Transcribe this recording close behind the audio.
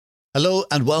Hello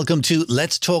and welcome to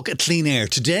Let's Talk Clean Air.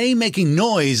 Today, making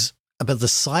noise about the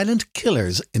silent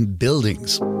killers in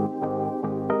buildings.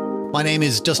 My name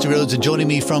is Dusty Rhodes and joining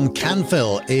me from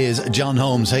Canfill is John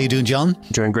Holmes. How you doing, John?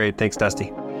 Doing great. Thanks,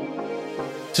 Dusty.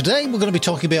 Today, we're going to be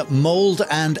talking about mold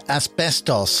and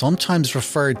asbestos, sometimes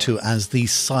referred to as the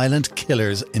silent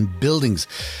killers in buildings.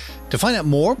 To find out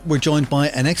more, we're joined by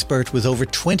an expert with over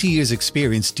 20 years'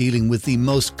 experience dealing with the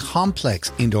most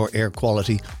complex indoor air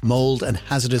quality, mold and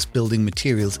hazardous building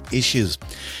materials issues.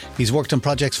 He's worked on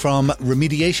projects from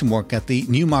remediation work at the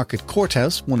Newmarket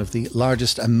Courthouse, one of the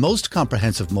largest and most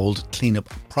comprehensive mold cleanup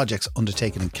projects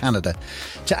undertaken in Canada,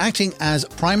 to acting as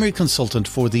primary consultant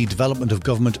for the development of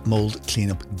government mold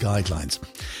cleanup guidelines.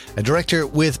 A director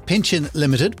with Pinchin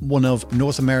Limited, one of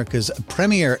North America's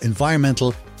premier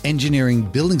environmental, engineering,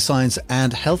 building science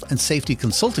and health and safety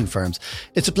consulting firms.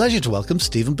 It's a pleasure to welcome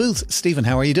Stephen Booth. Stephen,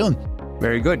 how are you doing?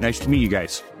 Very good. Nice to meet you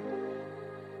guys.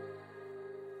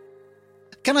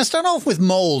 Can I start off with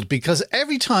mold? Because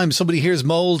every time somebody hears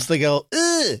mold, they go,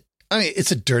 ugh. I mean,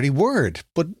 it's a dirty word,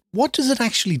 but what does it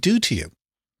actually do to you?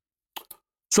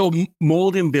 So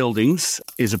mold in buildings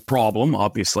is a problem,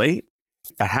 obviously.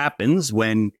 It happens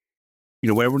when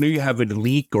whenever you have a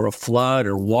leak or a flood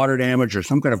or water damage or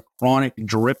some kind of chronic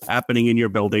drip happening in your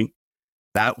building,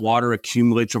 that water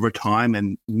accumulates over time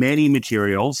and many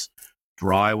materials,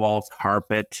 drywall,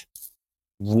 carpet,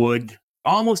 wood,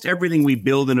 almost everything we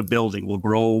build in a building will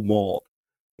grow mold.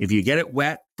 If you get it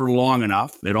wet for long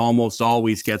enough, it almost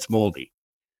always gets moldy.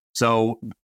 So,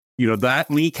 that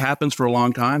leak happens for a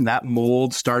long time. That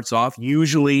mold starts off.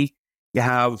 Usually you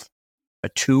have a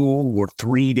 2 or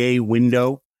 3 day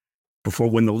window before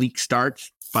when the leak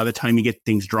starts, by the time you get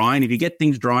things dry. And if you get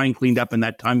things dry and cleaned up in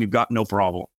that time, you've got no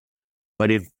problem.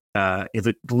 But if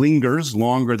it lingers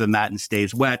longer than that and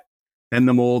stays wet, then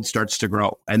the mold starts to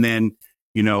grow. And then,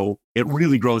 it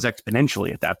really grows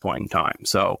exponentially at that point in time.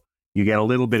 So you get a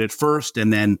little bit at first,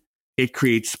 and then it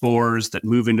creates spores that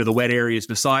move into the wet areas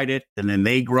beside it. And then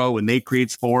they grow and they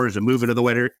create spores and move into the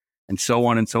wet area, and so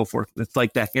on and so forth. It's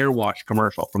like that hair wash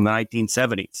commercial from the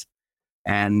 1970s.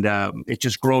 And it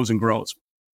just grows and grows.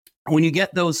 When you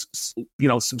get those,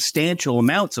 substantial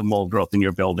amounts of mold growth in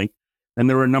your building, then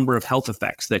there are a number of health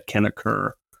effects that can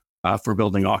occur for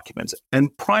building occupants,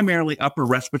 and primarily upper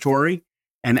respiratory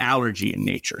and allergy in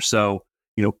nature. So,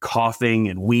 coughing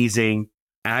and wheezing,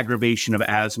 aggravation of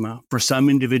asthma. For some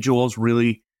individuals,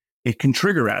 really, it can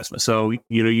trigger asthma. So,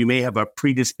 you may have a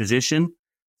predisposition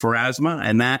for asthma,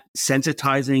 and that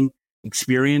sensitizing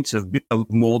experience of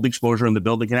mold exposure in the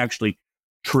building can actually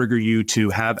trigger you to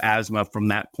have asthma from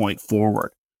that point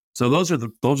forward. So those are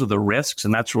the risks,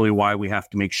 and that's really why we have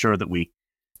to make sure that we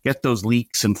get those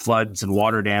leaks and floods and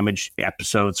water damage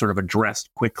episodes sort of addressed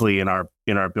quickly in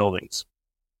our buildings.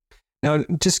 Now,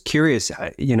 just curious,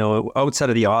 outside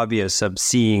of the obvious of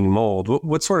seeing mold,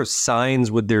 what sort of signs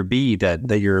would there be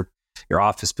that your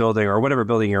office building or whatever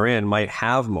building you're in might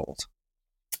have mold?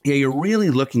 Yeah, you're really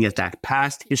looking at that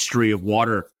past history of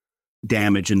water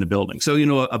damage in the building. So,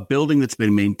 a building that's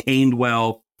been maintained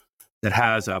well, that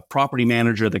has a property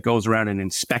manager that goes around and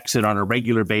inspects it on a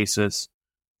regular basis,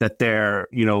 that they're,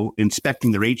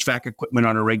 inspecting their HVAC equipment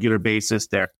on a regular basis.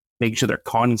 They're making sure their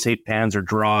condensate pans are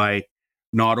dry,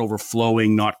 not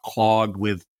overflowing, not clogged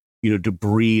with,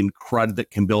 debris and crud that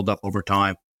can build up over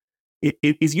time.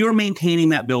 If you're maintaining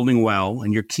that building well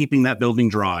and you're keeping that building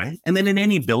dry, and then in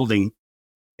any building,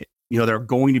 there are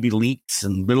going to be leaks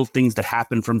and little things that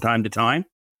happen from time to time.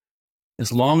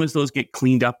 As long as those get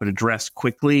cleaned up and addressed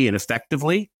quickly and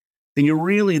effectively, then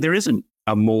there isn't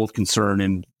a mold concern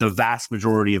in the vast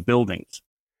majority of buildings.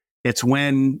 It's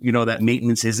when, that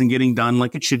maintenance isn't getting done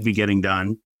like it should be getting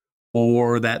done,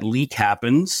 or that leak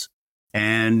happens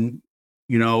and,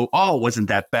 it wasn't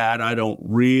that bad. I don't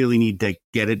really need to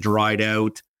get it dried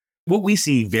out. What we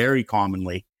see very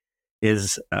commonly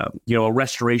is, a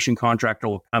restoration contractor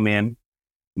will come in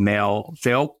and they'll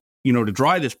say, to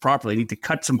dry this properly, I need to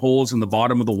cut some holes in the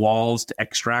bottom of the walls to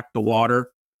extract the water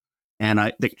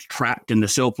they're trapped in the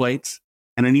sill plates.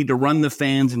 And I need to run the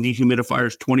fans and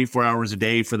dehumidifiers 24 hours a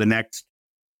day for the next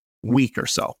week or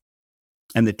so.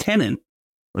 And the tenant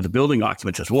or the building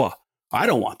occupant says, well, I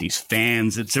don't want these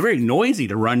fans. It's very noisy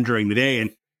to run during the day.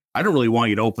 And I don't really want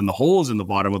you to open the holes in the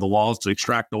bottom of the walls to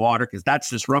extract the water because that's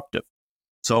disruptive.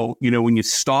 So, when you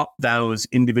stop those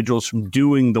individuals from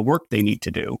doing the work they need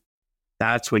to do,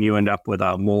 that's when you end up with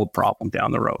a mold problem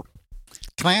down the road.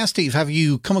 Can I ask, Steve, have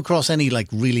you come across any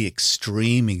really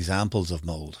extreme examples of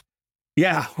mold?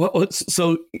 Yeah. Well,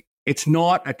 so it's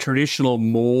not a traditional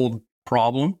mold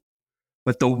problem,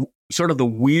 but the sort of the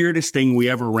weirdest thing we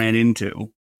ever ran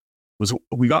into was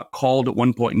we got called at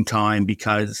one point in time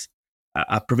because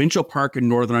a provincial park in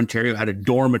Northern Ontario had a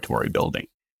dormitory building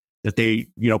that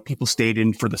people stayed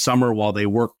in for the summer while they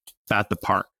worked at the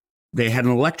park. They had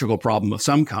an electrical problem of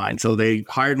some kind. So they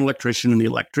hired an electrician, and the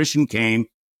electrician came,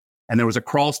 and there was a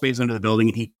crawl space under the building,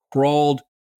 and he crawled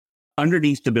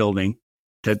underneath the building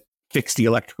to fix the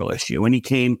electrical issue. And he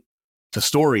came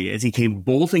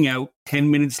bolting out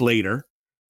 10 minutes later,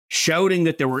 shouting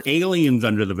that there were aliens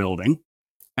under the building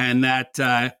and that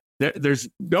there's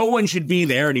no one should be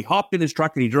there. And he hopped in his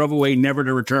truck and he drove away, never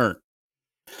to return.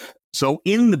 So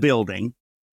in the building,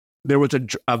 there was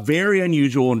a very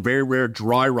unusual and very rare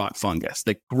dry rot fungus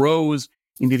that grows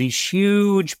into these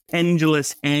huge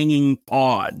pendulous hanging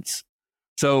pods.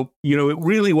 So, it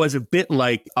really was a bit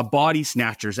like a Body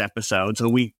Snatchers episode. So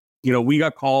we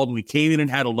got called, we came in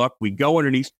and had a look, we go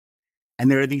underneath,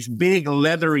 and there are these big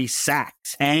leathery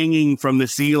sacks hanging from the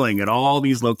ceiling at all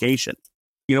these locations.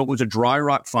 It was a dry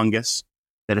rot fungus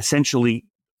that essentially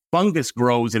fungus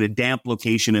grows in a damp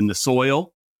location in the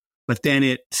soil, but then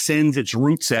it sends its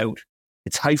roots out,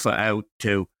 its hypha out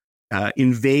to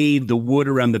invade the wood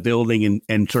around the building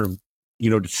and sort of,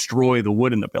 destroy the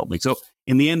wood in the building. So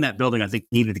in the end, that building, I think,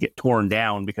 needed to get torn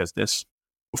down because this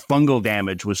fungal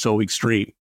damage was so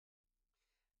extreme.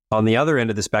 On the other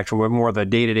end of the spectrum, we're more the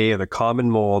day-to-day or the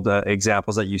common mold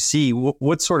examples that you see.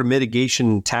 What sort of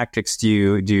mitigation tactics do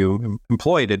you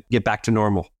employ to get back to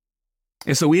normal?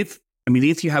 And so if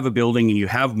you have a building and you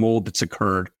have mold that's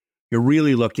occurred, you're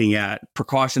really looking at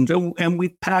precautions. And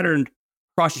we've patterned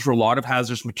precautions for a lot of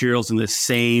hazardous materials in the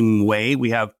same way. We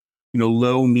have,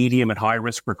 low, medium, and high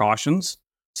risk precautions.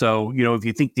 So, if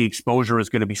you think the exposure is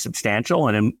going to be substantial,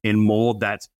 and in mold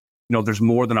that's, there's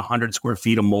more than 100 square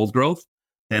feet of mold growth,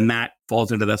 then that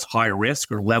falls into this high risk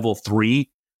or level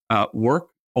 3 work.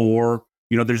 Or,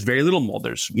 there's very little mold.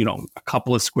 There's, a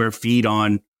couple of square feet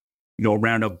on,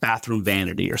 around a bathroom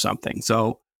vanity or something.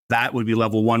 So that would be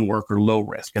level 1 work or low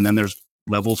risk. And then there's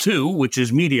level 2, which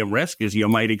is medium risk, as you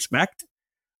might expect.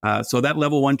 So that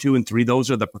level 1, 2, and 3,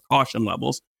 those are the precaution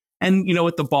levels. And,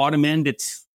 at the bottom end,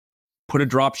 it's put a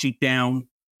drop sheet down,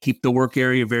 keep the work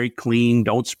area very clean,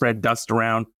 don't spread dust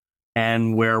around,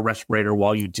 and wear a respirator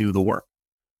while you do the work.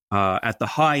 At the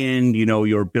high end,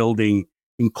 you're building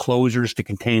enclosures to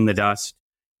contain the dust.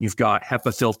 You've got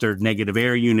HEPA filtered negative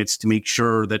air units to make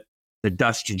sure that the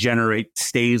dust you generate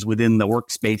stays within the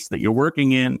workspace that you're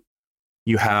working in.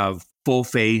 You have full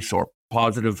face or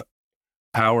positive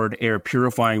powered air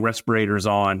purifying respirators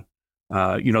on.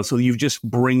 So you just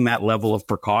bring that level of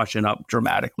precaution up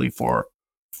dramatically for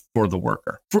the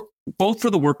worker, both for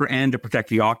the worker and to protect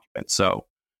the occupant. So,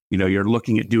 you're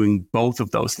looking at doing both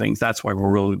of those things. That's why we're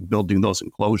really building those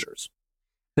enclosures.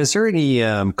 Is there any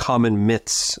common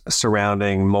myths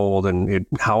surrounding mold and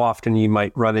how often you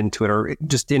might run into it, or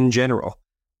just in general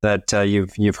that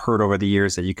you've heard over the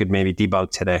years that you could maybe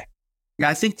debunk today? Yeah,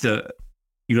 I think the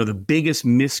biggest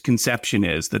misconception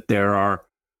is that there are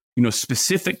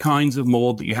specific kinds of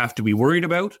mold that you have to be worried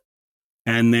about,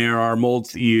 and there are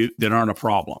molds that aren't a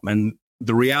problem. And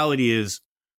the reality is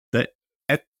that,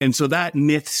 and so that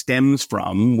myth stems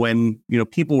from when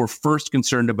people were first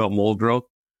concerned about mold growth.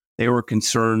 They were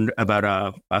concerned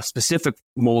about a specific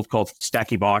mold called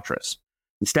Stachybotrys.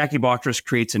 And Stachybotrys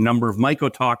creates a number of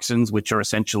mycotoxins, which are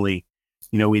essentially,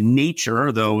 in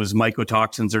nature, those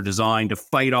mycotoxins are designed to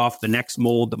fight off the next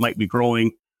mold that might be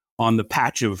growing on the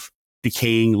patch of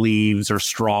decaying leaves or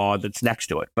straw that's next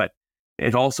to it. But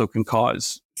it also can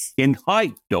cause, in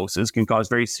high doses, can cause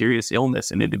very serious illness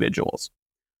in individuals.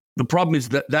 The problem is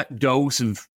that dose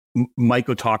of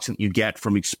mycotoxin you get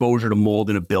from exposure to mold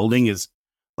in a building is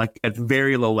like at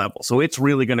very low level. So it's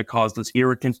really going to cause those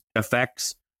irritant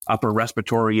effects, upper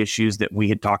respiratory issues that we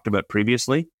had talked about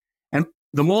previously. And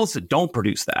the molds that don't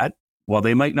produce that, while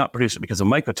they might not produce it because of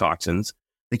mycotoxins,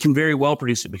 they can very well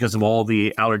produce it because of all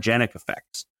the allergenic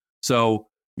effects. So,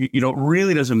 it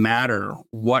really doesn't matter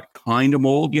what kind of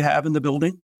mold you have in the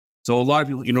building. So a lot of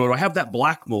people, I have that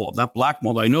black mold,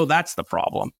 I know that's the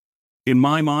problem. In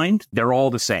my mind, they're all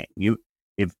the same.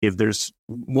 If there's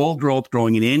mold growth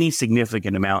growing in any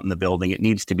significant amount in the building, it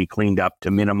needs to be cleaned up to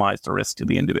minimize the risk to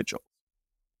the individual.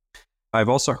 I've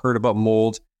also heard about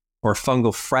mold or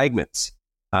fungal fragments.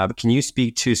 But can you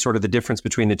speak to sort of the difference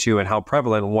between the two and how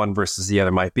prevalent one versus the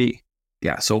other might be?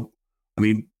 Yeah. So,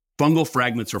 fungal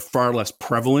fragments are far less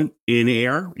prevalent in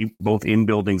air, both in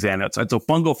buildings and outside. So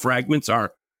fungal fragments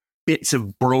are bits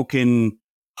of broken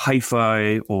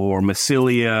hyphae or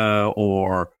mycelia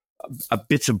or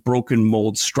bits of broken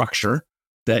mold structure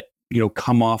that,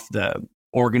 come off the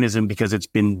organism because it's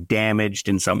been damaged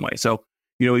in some way. So,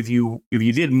 if you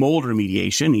did mold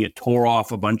remediation, you tore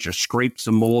off a bunch of scrapes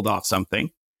of mold off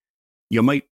something, you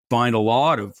might find a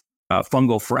lot of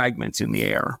fungal fragments in the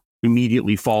air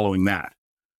immediately following that.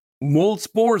 Mold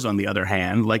spores, on the other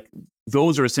hand, like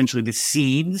those are essentially the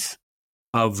seeds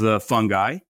of the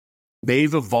fungi.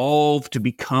 They've evolved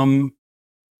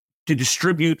to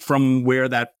distribute from where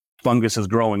that fungus is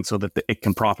growing so that it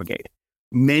can propagate.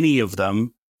 Many of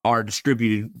them are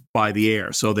distributed by the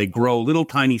air. So they grow little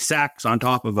tiny sacs on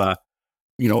top of a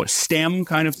stem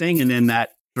kind of thing. And then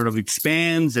that sort of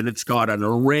expands and it's got an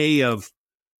array of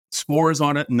spores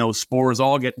on it. And those spores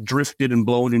all get drifted and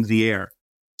blown into the air.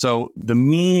 So the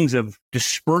means of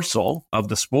dispersal of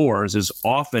the spores is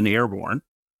often airborne.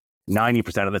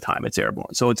 90% of the time it's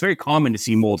airborne. So it's very common to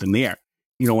see mold in the air.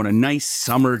 On a nice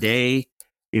summer day,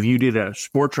 if you did a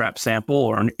spore trap sample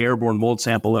or an airborne mold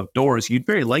sample outdoors, you'd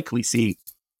very likely see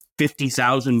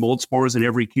 50,000 mold spores in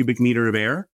every cubic meter of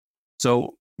air.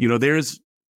 So, there's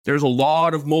a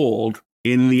lot of mold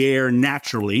in the air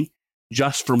naturally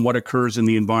just from what occurs in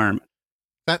the environment.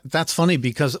 That's funny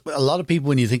because a lot of people,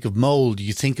 when you think of mold,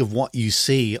 you think of what you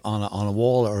see on a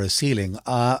wall or a ceiling.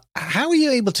 How are you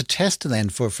able to test then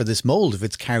for this mold if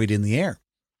it's carried in the air?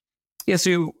 Yeah,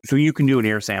 so you can do an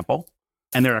air sample,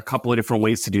 and there are a couple of different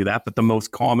ways to do that. But the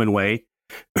most common way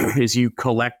is you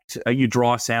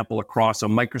draw a sample across a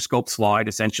microscope slide,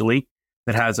 essentially,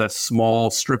 that has a small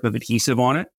strip of adhesive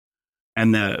on it,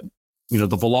 and the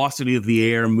velocity of the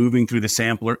air moving through the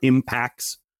sampler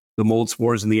impacts the mold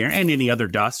spores in the air and any other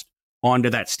dust onto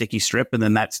that sticky strip. And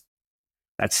then that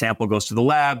sample goes to the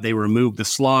lab. They remove the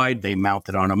slide, they mount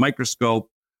it on a microscope,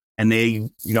 and they,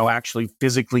 actually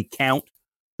physically count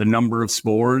the number of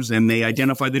spores and they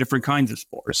identify the different kinds of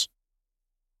spores.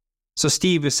 So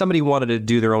Steve, if somebody wanted to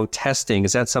do their own testing,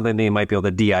 is that something they might be able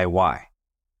to DIY?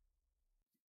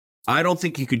 I don't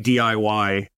think you could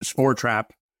DIY spore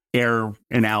trap air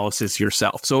analysis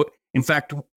yourself. So in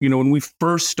fact, when we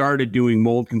first started doing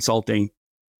mold consulting,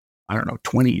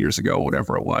 20 years ago,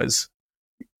 whatever it was,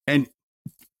 and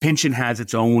Pynchon has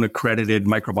its own accredited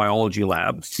microbiology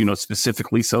labs,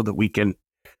 specifically so that we can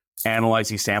analyze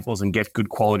these samples and get good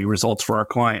quality results for our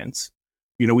clients.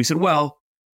 We said, well,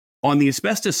 on the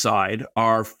asbestos side,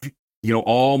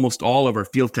 almost all of our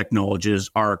field technologists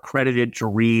are accredited to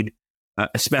read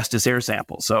asbestos air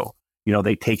samples. So,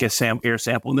 they take a air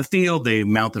sample in the field, they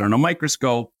mount it on a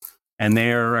microscope, and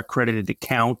they're accredited to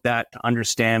count that to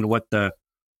understand what the,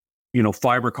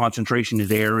 fiber concentration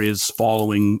in air is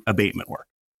following abatement work.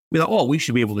 We thought, we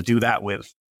should be able to do that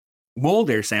with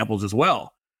mold air samples as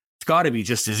well. It's got to be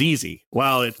just as easy.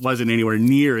 Well, it wasn't anywhere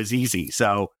near as easy.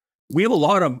 So we have a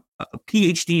lot of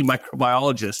PhD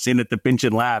microbiologists in at the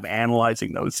Pynchon lab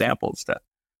analyzing those samples to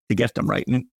get them right.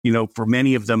 And, for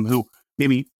many of them who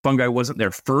maybe fungi wasn't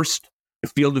their first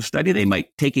field of study, they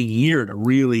might take a year to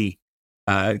really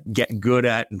get good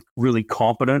at and really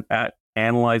competent at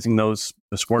analyzing the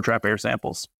spore trap air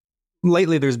samples.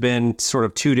 Lately, there's been sort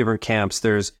of two different camps.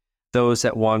 There's those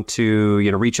that want to,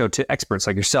 reach out to experts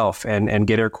like yourself and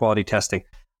get air quality testing.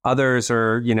 Others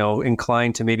are,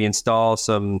 inclined to maybe install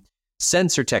some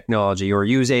sensor technology or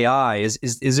use AI.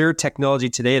 Is there technology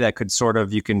today that could sort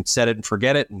of, you can set it and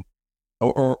forget it?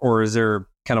 Or is there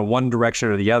kind of one direction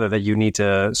or the other that you need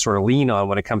to sort of lean on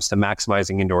when it comes to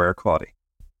maximizing indoor air quality?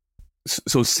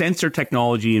 So sensor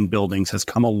technology in buildings has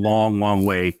come a long, long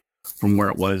way from where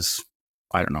it was,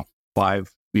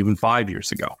 5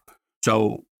 years ago.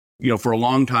 So, for a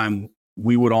long time,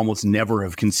 we would almost never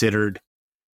have considered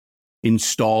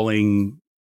installing,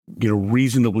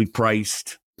 reasonably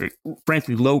priced,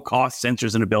 frankly, low cost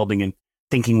sensors in a building and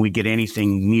thinking we'd get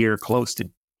anything near close to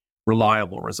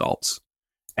reliable results.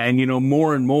 And,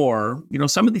 more and more,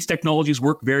 some of these technologies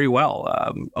work very well.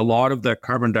 A lot of the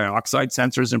carbon dioxide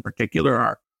sensors in particular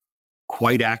are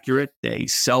quite accurate. They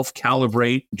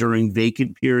self-calibrate during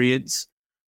vacant periods,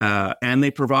 and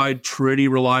they provide pretty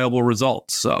reliable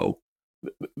results. So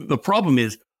the problem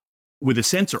is with a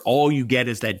sensor, all you get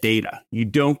is that data. You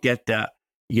don't get the,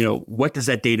 what does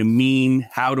that data mean?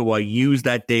 How do I use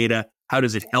that data? How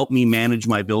does it help me manage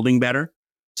my building better?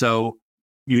 So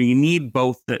you need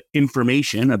both the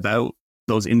information about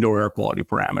those indoor air quality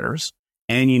parameters,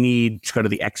 and you need kind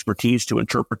of the expertise to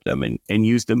interpret them and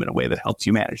use them in a way that helps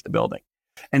you manage the building.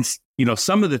 And,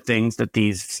 some of the things that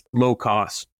these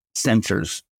low-cost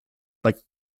sensors, like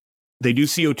they do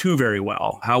CO2 very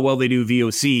well. How well they do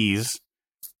VOCs,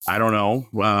 I don't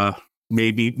know.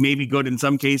 Maybe good in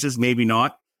some cases, maybe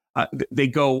not. They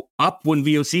go up when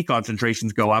VOC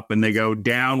concentrations go up, and they go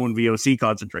down when VOC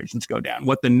concentrations go down.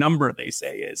 What the number they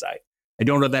say is, I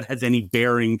don't know if that has any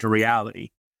bearing to reality,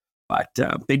 but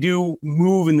they do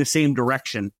move in the same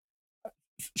direction.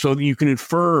 So you can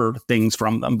infer things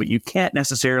from them, but you can't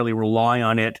necessarily rely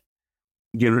on it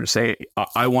say,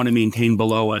 I want to maintain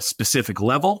below a specific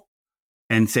level,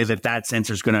 and say that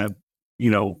sensor is going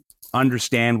to,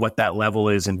 understand what that level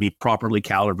is and be properly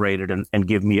calibrated and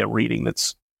give me a reading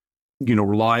that's,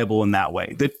 reliable in that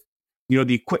way. That,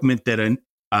 the equipment that an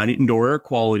indoor air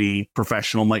quality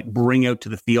professional might bring out to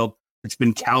the field, it's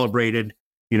been calibrated,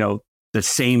 the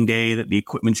same day that the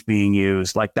equipment's being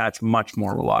used, like that's much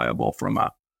more reliable from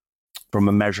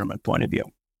a measurement point of view.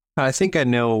 I think I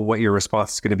know what your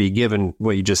response is going to be given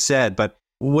what you just said, but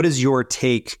what is your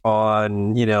take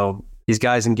on, these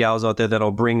guys and gals out there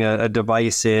that'll bring a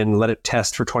device in, let it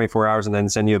test for 24 hours and then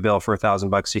send you a bill for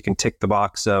 $1,000 so you can tick the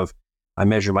box of, I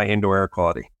measure my indoor air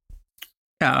quality?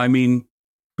 Yeah, I mean,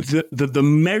 the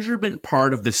measurement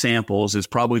part of the samples is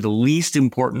probably the least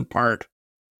important part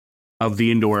of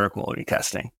the indoor air quality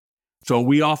testing. So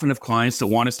we often have clients that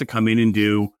want us to come in and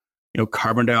do,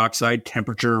 carbon dioxide,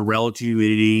 temperature, relative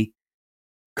humidity,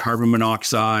 carbon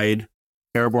monoxide,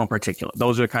 airborne particulate.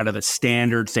 Those are kind of the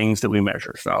standard things that we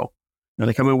measure. So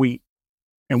they come in,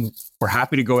 we're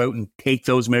happy to go out and take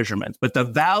those measurements, but the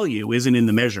value isn't in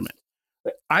the measurement.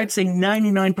 I'd say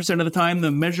 99% of the time, the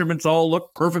measurements all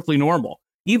look perfectly normal,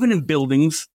 even in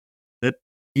buildings that,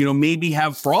 maybe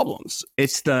have problems.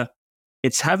 It's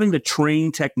having the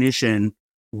trained technician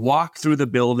walk through the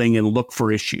building and look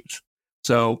for issues.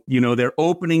 So, they're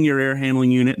opening your air handling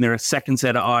unit and they're a second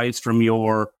set of eyes from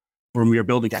your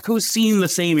building tech who's seen the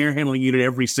same air handling unit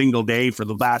every single day for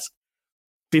the last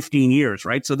 15 years,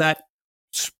 right? So that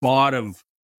spot of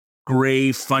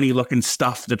gray, funny looking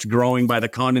stuff that's growing by the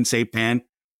condensate pan,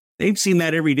 they've seen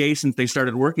that every day since they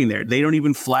started working there. They don't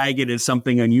even flag it as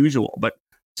something unusual. But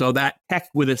so that tech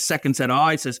with a second set of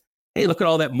eyes says, hey, look at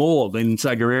all that mold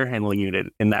inside your air handling unit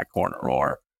in that corner.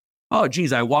 Or, oh,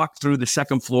 geez, I walked through the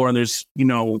second floor and there's,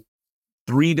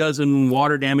 3 dozen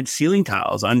water damaged ceiling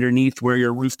tiles underneath where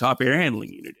your rooftop air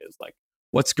handling unit is. Like,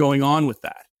 what's going on with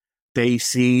that? They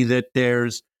see that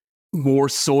there's more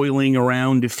soiling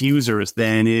around diffusers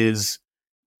than is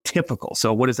typical.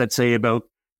 So what does that say about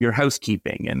your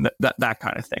housekeeping and that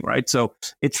kind of thing, right? So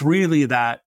it's really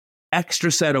that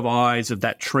extra set of eyes of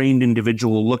that trained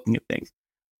individual looking at things.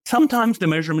 Sometimes the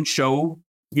measurements show,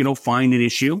 find an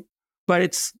issue, but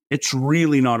it's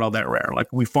really not all that rare. Like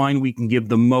we find we can give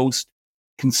the most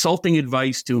consulting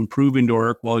advice to improve indoor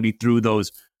air quality through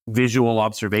those visual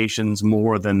observations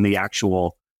more than the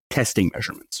actual testing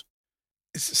measurements.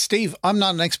 Steve, I'm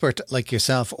not an expert like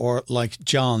yourself or like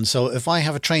John. So if I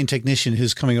have a trained technician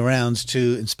who's coming around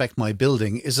to inspect my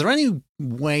building, is there any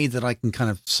way that I can kind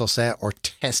of suss out or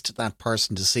test that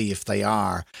person to see if they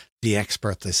are the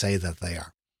expert they say that they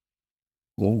are?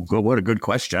 Oh, what a good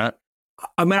question.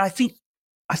 I mean, I think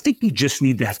you just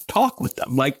need to talk with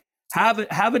them. Like have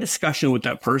a discussion with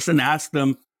that person, ask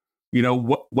them,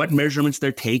 what measurements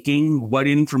they're taking, what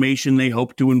information they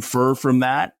hope to infer from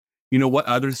that. What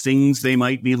other things they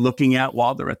might be looking at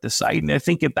while they're at the site. And I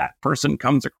think if that person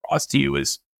comes across to you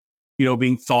as,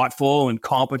 being thoughtful and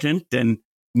competent and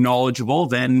knowledgeable,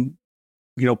 then,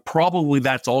 probably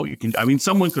that's all you can do. I mean,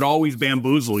 someone could always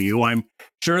bamboozle you. I'm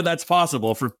sure that's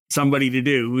possible for somebody to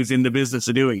do who's in the business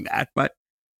of doing that. But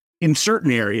in certain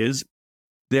areas,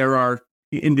 there are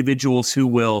individuals who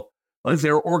will,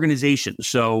 there are organizations.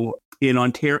 So in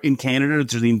Ontario, in Canada,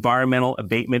 there's the Environmental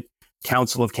Abatement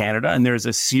Council of Canada, and there's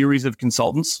a series of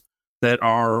consultants that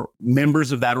are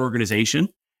members of that organization.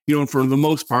 And for the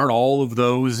most part, all of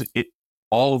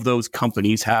those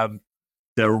companies have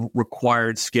the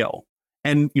required skill.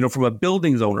 And from a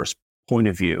buildings owner's point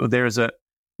of view, the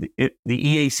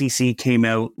EACC came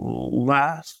out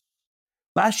last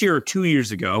year or 2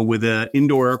 years ago with an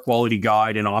indoor air quality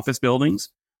guide in office buildings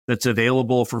that's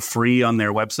available for free on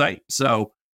their website.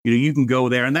 So you can go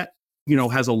there, and that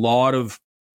has a lot of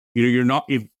you're not,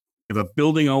 if a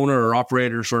building owner or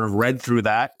operator sort of read through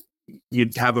that,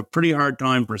 you'd have a pretty hard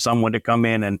time for someone to come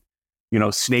in and,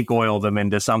 snake oil them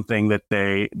into something that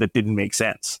didn't make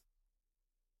sense.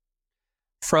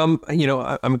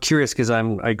 I'm curious because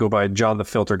I go by John the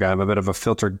filter guy. I'm a bit of a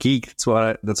filter geek.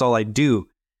 That's all I do.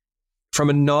 From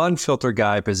a non-filter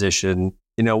guy position,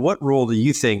 what role do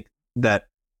you think that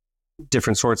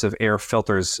different sorts of air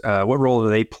filters, what role do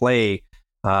they play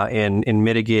in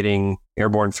mitigating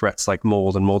airborne threats like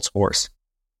mold and mold spores?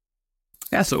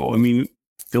 Yeah, so I mean,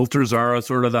 filters are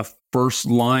sort of the first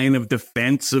line of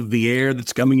defense of the air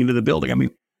that's coming into the building. I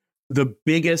mean, the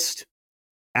biggest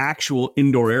actual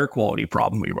indoor air quality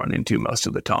problem we run into most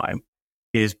of the time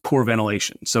is poor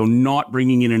ventilation. So not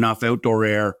bringing in enough outdoor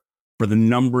air for the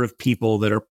number of people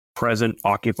that are present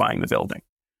occupying the building.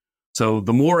 So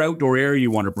the more outdoor air you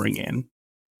want to bring in,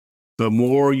 the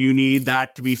more you need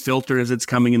that to be filtered as it's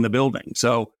coming in the building.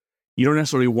 So, you don't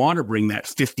necessarily want to bring that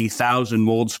 50,000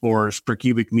 mold spores per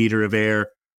cubic meter of air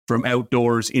from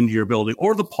outdoors into your building,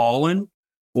 or the pollen,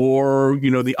 or,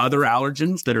 the other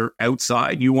allergens that are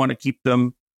outside. You want to keep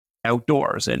them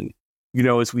outdoors. And,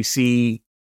 as we see,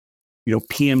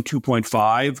 PM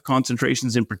 2.5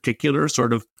 concentrations in particular,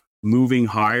 sort of moving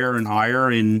higher and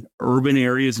higher in urban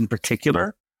areas in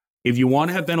particular, if you want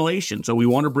to have ventilation, so we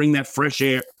want to bring that fresh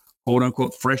air, quote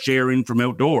unquote, fresh air in from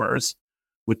outdoors,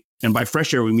 and by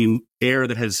fresh air, we mean air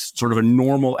that has sort of a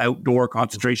normal outdoor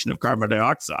concentration of carbon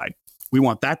dioxide. We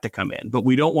want that to come in, but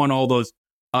we don't want all those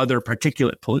other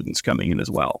particulate pollutants coming in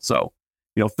as well. So,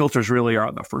 filters really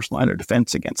are the first line of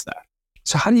defense against that.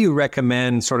 So how do you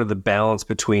recommend sort of the balance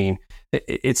between,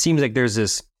 it seems like there's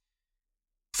this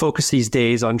focus these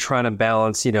days on trying to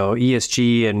balance,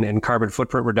 ESG and carbon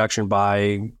footprint reduction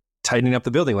by tightening up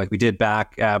the building like we did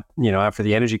back at, after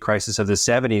the energy crisis of the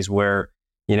 70s, where,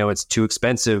 it's too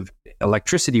expensive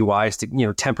electricity wise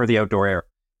to, temper the outdoor air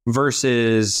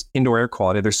versus indoor air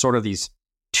quality. There's sort of these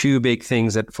two big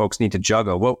things that folks need to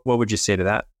juggle. What would you say to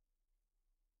that?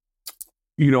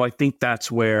 I think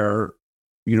that's where,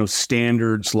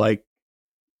 standards like,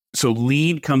 so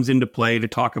LEED comes into play to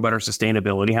talk about our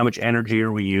sustainability. How much energy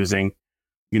are we using?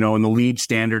 And the LEED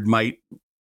standard might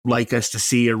like us to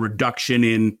see a reduction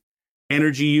in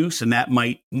energy use, and that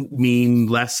might mean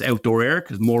less outdoor air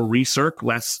because more recirc,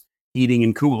 less heating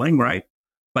and cooling, right?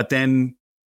 But then,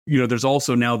 there's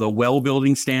also now the well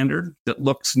building standard that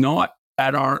looks not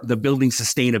at the building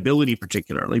sustainability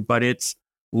particularly, but its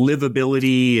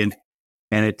livability and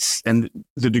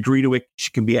the degree to which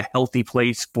it can be a healthy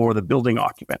place for the building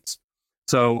occupants.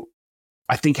 So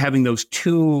I think having those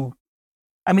two,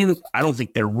 I don't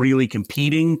think they're really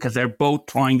competing because they're both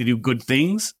trying to do good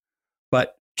things.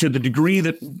 But to the degree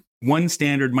that one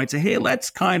standard might say, hey, let's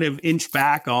kind of inch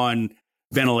back on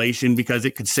ventilation because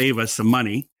it could save us some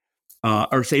money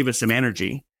or save us some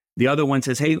energy. The other one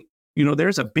says, hey,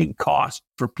 there's a big cost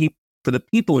for the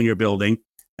people in your building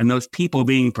and those people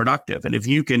being productive. And if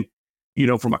you can,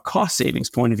 from a cost savings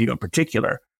point of view in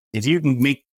particular, if you can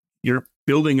make your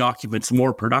building occupants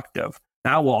more productive,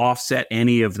 that will offset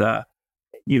any of the,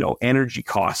 energy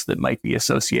costs that might be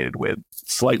associated with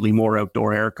slightly more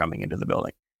outdoor air coming into the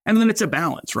building. And then it's a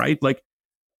balance, right? Like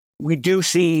we do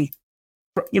see,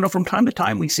 from time to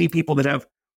time, we see people that have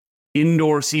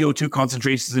indoor CO2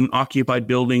 concentrations in occupied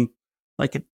building,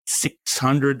 like at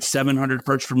 600, 700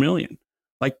 parts per million.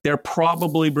 Like they're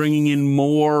probably bringing in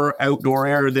more outdoor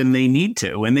air than they need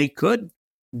to, and they could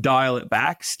dial it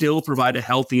back, still provide a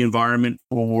healthy environment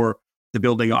for the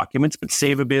building occupants, but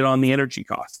save a bit on the energy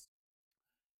costs.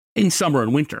 In summer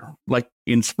and winter, like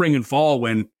in spring and fall,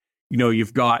 when,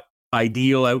 you've got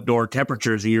ideal outdoor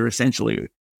temperatures and you're essentially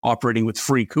operating with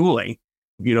free cooling,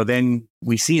 then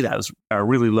we see that as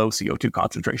really low CO2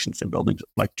 concentrations in buildings,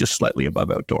 like just slightly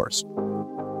above outdoors.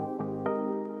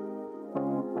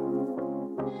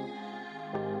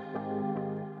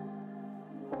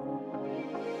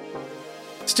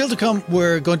 Still to come,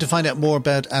 we're going to find out more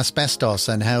about asbestos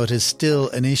and how it is still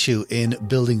an issue in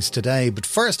buildings today. But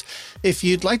first, if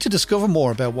you'd like to discover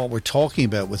more about what we're talking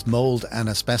about with mould and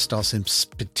asbestos in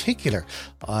particular,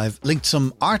 I've linked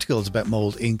some articles about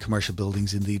mould in commercial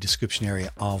buildings in the description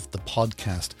area of the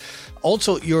podcast.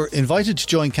 Also, you're invited to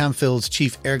join Camfil's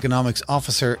Chief Ergonomics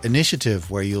Officer initiative,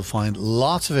 where you'll find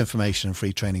lots of information and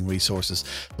free training resources.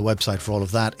 The website for all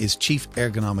of that is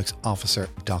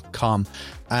chiefergonomicsofficer.com.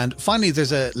 And finally,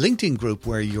 there's a LinkedIn group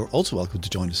where you're also welcome to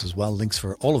join us as well. Links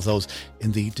for all of those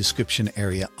in the description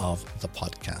area of the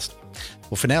podcast.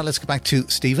 Well, for now, let's get back to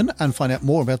Stephen and find out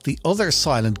more about the other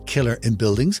silent killer in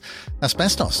buildings,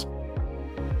 asbestos.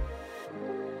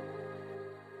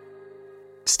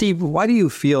 Steve, why do you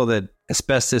feel that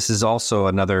asbestos is also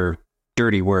another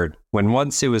dirty word when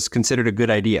once it was considered a good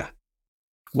idea?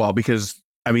 Well, because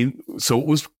so it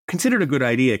was considered a good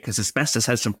idea because asbestos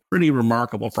has some pretty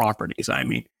remarkable properties.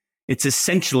 It's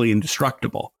essentially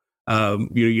indestructible.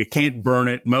 You can't burn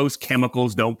it. Most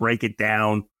chemicals don't break it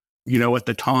down. At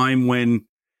the time when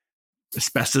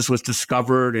asbestos was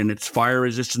discovered and its fire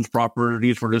resistance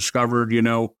properties were discovered,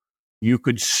 you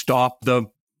could stop the,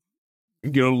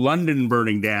 London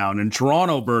burning down and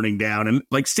Toronto burning down and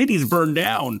like cities burned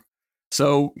down.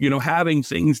 So, having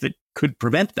things that could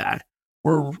prevent that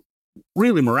were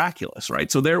really miraculous, right?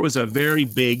 So there was a very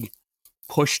big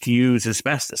push to use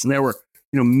asbestos, and there were,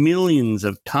 millions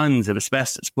of tons of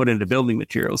asbestos put into building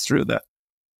materials through the,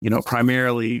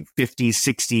 primarily 50s,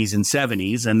 60s, and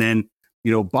 70s. And then,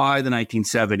 by the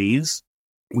 1970s,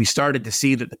 we started to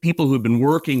see that the people who had been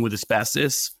working with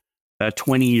asbestos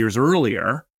 20 years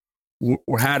earlier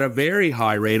had a very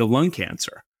high rate of lung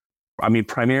cancer.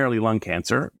 primarily lung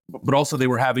cancer, but also they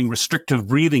were having restrictive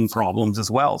breathing problems as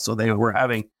well. So they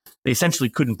essentially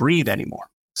couldn't breathe anymore.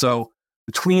 So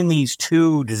between these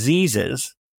two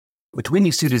diseases,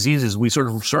 we sort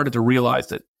of started to realize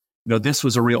that, this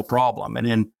was a real problem.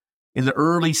 And in the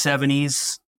early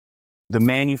 70s, the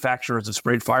manufacturers of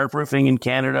sprayed fireproofing in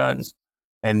Canada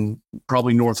and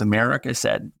probably North America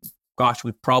said, gosh,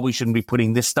 we probably shouldn't be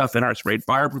putting this stuff in our sprayed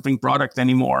fireproofing products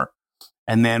anymore.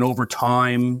 And then over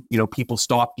time, people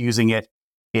stopped using it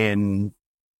in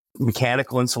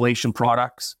mechanical insulation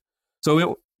products.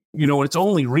 So it's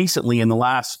only recently in the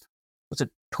last,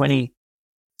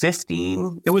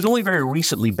 2015? It was only very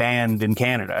recently banned in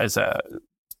Canada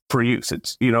for use.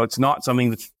 It's not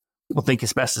something that people think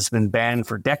asbestos has been banned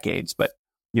for decades, but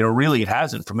really it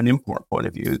hasn't from an import point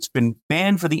of view. It's been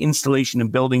banned for the installation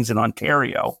in buildings in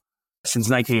Ontario since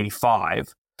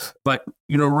 1985. But,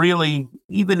 really,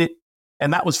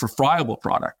 and that was for friable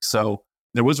products. So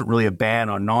there wasn't really a ban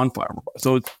on non-friable.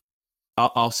 So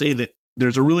I'll say that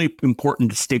there's a really important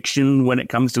distinction when it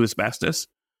comes to asbestos.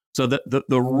 So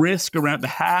the risk around the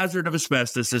hazard of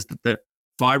asbestos is that the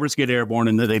fibers get airborne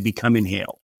and that they become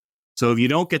inhaled. So if you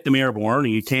don't get them airborne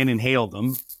and you can't inhale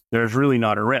them, there's really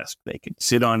not a risk. They could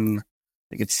sit on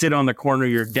the corner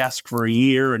of your desk for a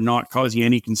year and not cause you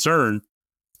any concern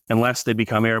unless they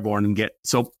become airborne and get.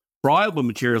 So friable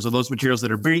materials are those materials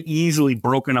that are very easily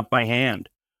broken up by hand.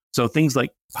 So things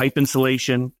like pipe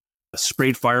insulation,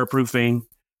 sprayed fireproofing,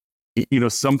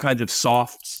 some kinds of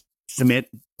soft cement,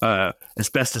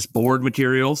 asbestos board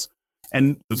materials.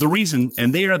 And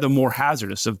they are the more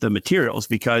hazardous of the materials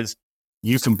because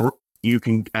you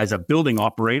can, as a building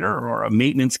operator or a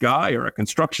maintenance guy or a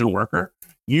construction worker,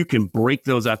 you can break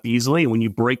those up easily. And when you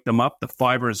break them up, the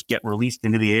fibers get released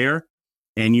into the air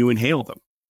and you inhale them.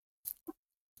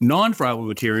 Non-friable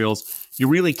materials, you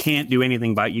really can't do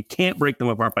anything you can't break them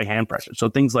apart by hand pressure. So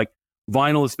things like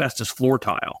vinyl asbestos floor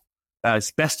tile,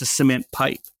 asbestos cement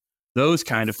pipe, those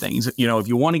kind of things. If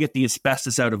you want to get the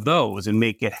asbestos out of those and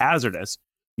make it hazardous,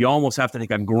 you almost have to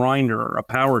take a grinder or a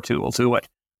power tool to it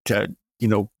to,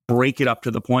 break it up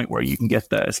to the point where you can get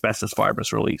the asbestos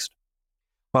fibers released.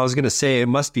 Well, I was going to say it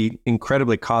must be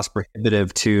incredibly cost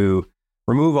prohibitive to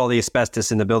remove all the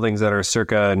asbestos in the buildings that are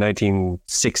circa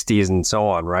 1960s and so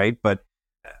on, right? But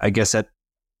I guess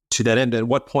to that end, at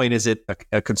what point is it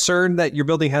a concern that your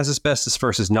building has asbestos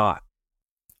versus not?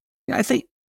 Yeah, I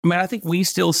think we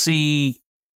still see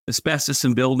asbestos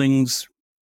in buildings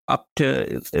up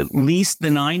to at least the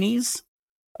 90s,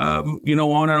 on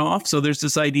and off. So there's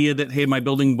this idea that, hey, my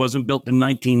building wasn't built in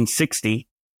 1960,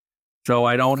 so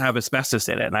I don't have asbestos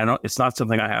in it, and it's not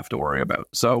something I have to worry about.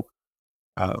 So,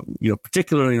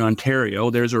 particularly in Ontario,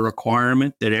 there's a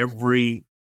requirement that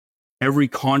every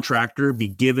contractor be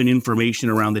given information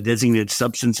around the designated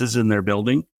substances in their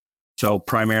building. So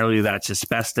primarily that's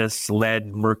asbestos, lead,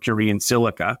 mercury, and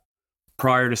silica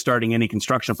prior to starting any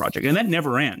construction project. And that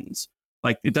never ends.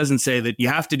 Like, it doesn't say that you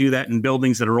have to do that in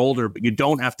buildings that are older, but you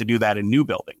don't have to do that in new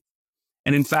buildings.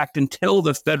 And in fact, until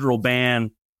the federal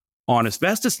ban on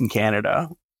asbestos in Canada,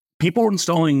 people were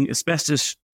installing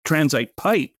asbestos transite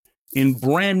pipe in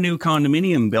brand new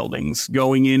condominium buildings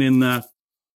going in the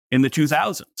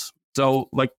 2000s. So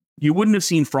you wouldn't have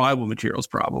seen friable materials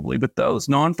probably, but those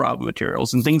non-friable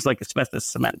materials and things like asbestos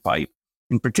cement pipe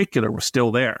in particular were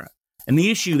still there. And the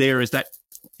issue there is that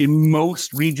in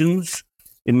most regions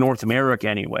in North America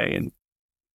anyway, and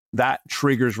that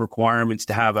triggers requirements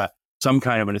to have some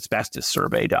kind of an asbestos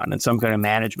survey done and some kind of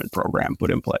management program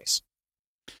put in place.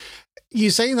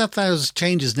 You say that those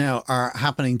changes now are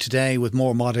happening today with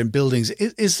more modern buildings.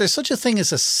 Is there such a thing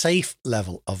as a safe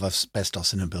level of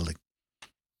asbestos in a building?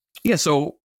 Yeah,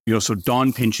 so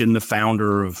Don Pynchon, the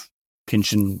founder of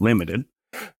Pynchon Limited,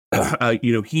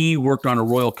 he worked on a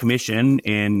royal commission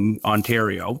in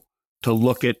Ontario to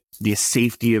look at the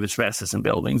safety of asbestos in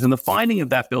buildings. And the finding of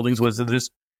that buildings was that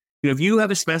if you have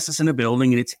asbestos in a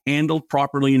building and it's handled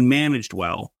properly and managed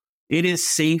well, it is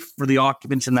safe for the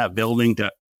occupants in that building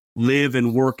to live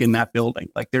and work in that building.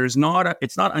 Like, it's not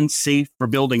unsafe for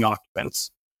building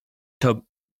occupants to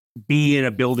be in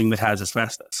a building that has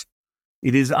asbestos.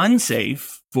 It is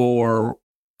unsafe for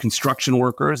construction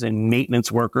workers and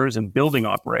maintenance workers and building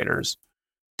operators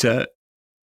to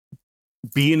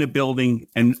be in a building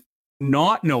and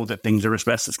not know that things are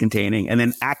asbestos containing and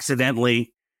then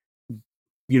accidentally,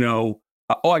 I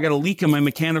got a leak in my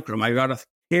mechanical room. I got to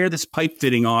tear this pipe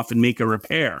fitting off and make a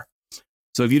repair.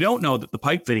 So if you don't know that the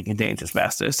pipe fitting contains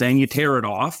asbestos and you tear it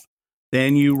off,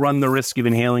 then you run the risk of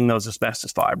inhaling those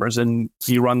asbestos fibers and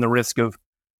you run the risk of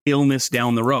illness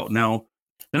down the road. Now,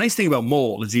 the nice thing about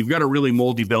mold is you've got a really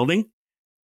moldy building,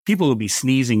 people will be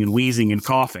sneezing and wheezing and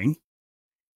coughing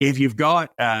if you've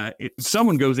got, if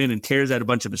someone goes in and tears out a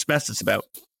bunch of asbestos about,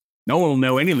 no one will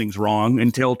know anything's wrong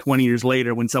until 20 years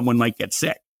later when someone might get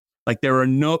sick. Like there's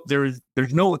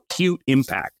no acute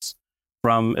impacts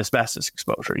from asbestos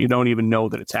exposure. You don't even know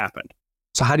that it's happened.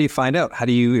 So how do you find out?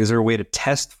 Is there a way to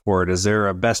test for it? Is there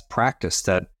a best practice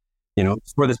that,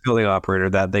 for this building operator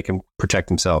that they can protect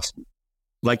themselves?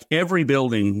 Like every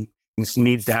building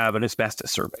needs to have an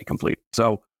asbestos survey complete.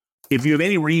 So if you have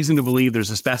any reason to believe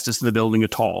there's asbestos in the building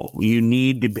at all, you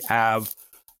need to have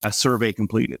a survey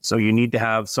completed. So you need to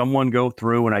have someone go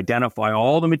through and identify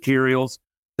all the materials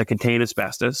that contain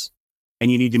asbestos,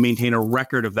 and you need to maintain a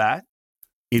record of that.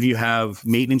 If you have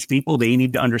maintenance people, they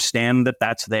need to understand that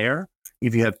that's there.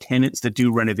 If you have tenants that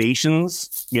do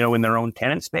renovations, in their own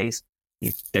tenant space,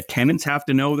 the tenants have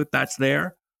to know that that's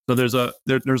there. So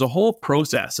there's a whole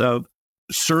process of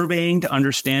surveying to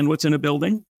understand what's in a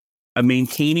building,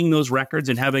 maintaining those records,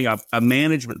 and having a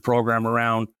management program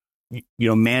around,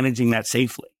 managing that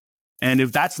safely. And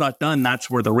if that's not done, that's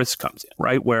where the risk comes in,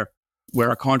 right? Where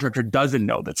a contractor doesn't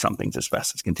know that something's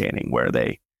asbestos containing, where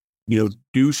they,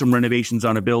 do some renovations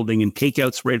on a building and take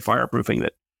out sprayed fireproofing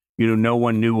that, no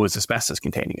one knew was asbestos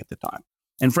containing at the time.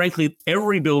 And frankly,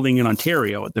 every building in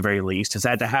Ontario, at the very least, has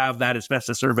had to have that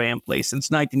asbestos survey in place since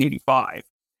 1985.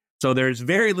 So there's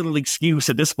very little excuse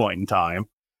at this point in time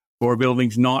for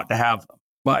buildings not to have them.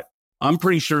 But I'm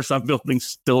pretty sure some buildings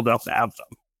still don't have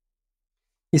them.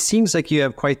 It seems like you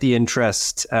have quite the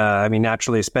interest.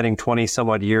 Naturally, spending 20 some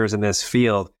odd years in this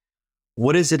field.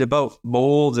 What is it about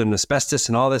mold and asbestos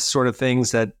and all this sort of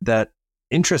things that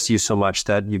interests you so much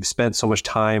that you've spent so much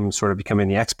time sort of becoming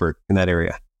the expert in that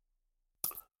area?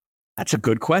 That's a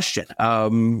good question.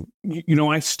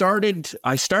 I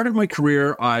started my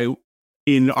career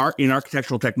in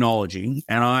architectural technology,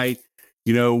 and I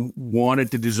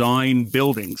wanted to design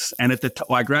buildings. And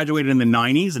I graduated in the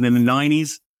 90s, and in the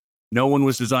 90s, no one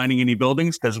was designing any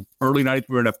buildings because early 90s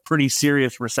we were in a pretty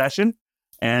serious recession,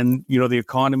 and the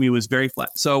economy was very flat.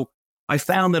 So I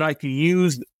found that I could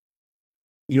use,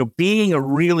 being a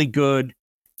really good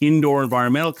indoor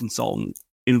environmental consultant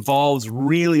involves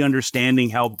really understanding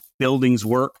how buildings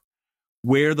work,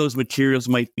 where those materials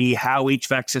might be, how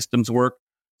HVAC systems work.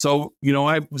 So,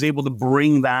 I was able to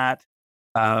bring that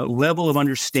level of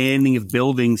understanding of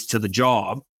buildings to the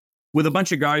job with a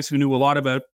bunch of guys who knew a lot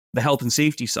about the health and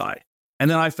safety side.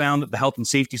 And then I found that the health and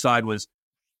safety side was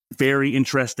very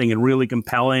interesting and really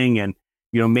compelling and,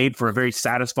 made for a very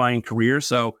satisfying career.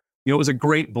 So, it was a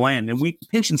great blend. And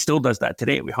Pension still does that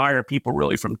today. We hire people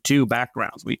really from two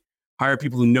backgrounds. We hire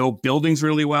people who know buildings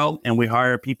really well, and we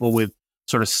hire people with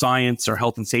sort of science or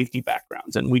health and safety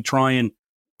backgrounds. And we try and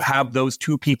have those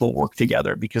two people work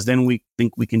together, because then we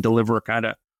think we can deliver kind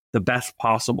of the best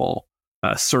possible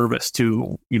service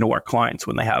to, our clients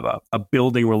when they have a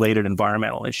building related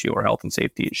environmental issue or health and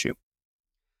safety issue.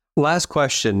 Last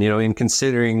question, in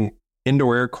considering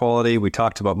indoor air quality, we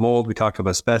talked about mold, we talked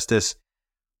about asbestos.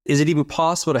 Is it even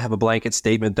possible to have a blanket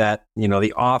statement that,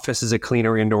 the office is a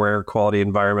cleaner indoor air quality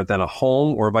environment than a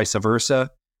home, or vice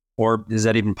versa? Or is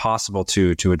that even possible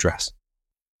to address?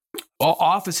 Well,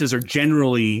 offices are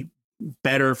generally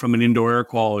better from an indoor air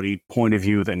quality point of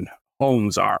view than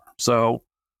homes are. So,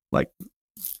 like,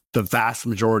 the vast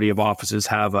majority of offices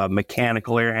have a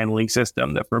mechanical air handling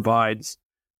system that provides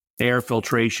air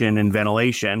filtration and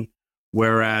ventilation,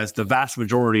 whereas the vast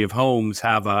majority of homes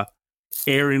have a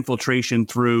air infiltration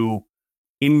through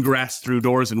ingress through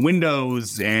doors and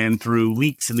windows and through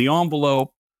leaks in the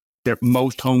envelope.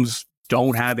 Most homes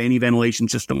don't have any ventilation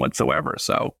system whatsoever.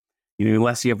 So,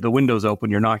 unless you have the windows open,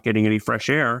 you're not getting any fresh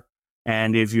air.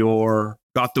 And if you're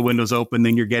got the windows open,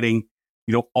 then you're getting,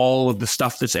 all of the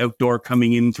stuff that's outdoor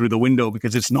coming in through the window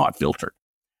because it's not filtered.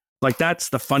 Like, that's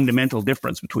the fundamental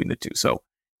difference between the two. So,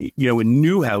 in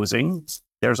new housing,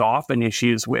 there's often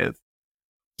issues with,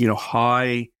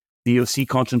 high VOC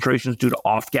concentrations due to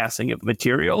off-gassing of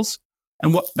materials.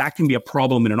 And that can be a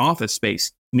problem in an office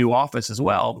space, new office as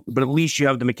well. But at least you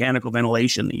have the mechanical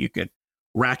ventilation that you could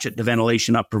ratchet the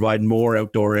ventilation up, provide more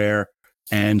outdoor air,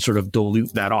 and sort of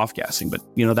dilute that off-gassing. But,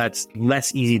 that's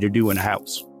less easy to do in a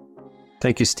house.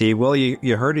 Thank you, Steve. Well,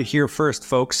 you heard it here first,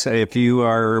 folks. If you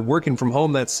are working from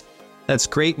home, that's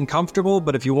great and comfortable.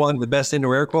 But if you want the best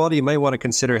indoor air quality, you might want to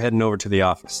consider heading over to the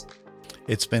office.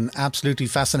 It's been absolutely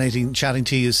fascinating chatting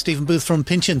to you. Stephen Booth from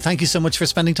Pynchon, thank you so much for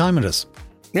spending time with us.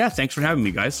 Yeah, thanks for having me,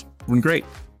 guys. It's been great.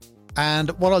 And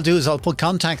what I'll do is I'll put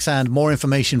contacts and more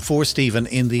information for Stephen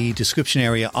in the description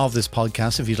area of this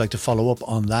podcast if you'd like to follow up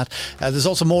on that. There's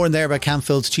also more in there about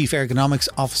Camfield's Chief Ergonomics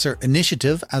Officer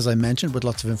initiative, as I mentioned, with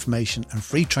lots of information and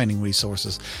free training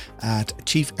resources at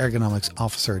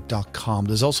chiefergonomicsofficer.com.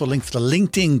 There's also a link for the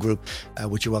LinkedIn group,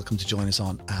 which you're welcome to join us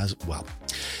on as well.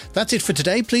 That's it for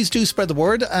today. Please do spread the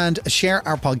word and share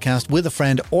our podcast with a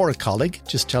friend or a colleague.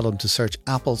 Just tell them to search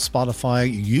Apple, Spotify,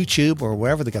 YouTube, or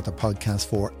wherever they get their podcast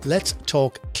for. Let's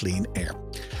talk clean air.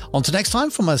 Until next time,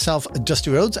 from myself,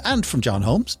 Dusty Rhodes, and from John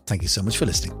Holmes, thank you so much for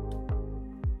listening.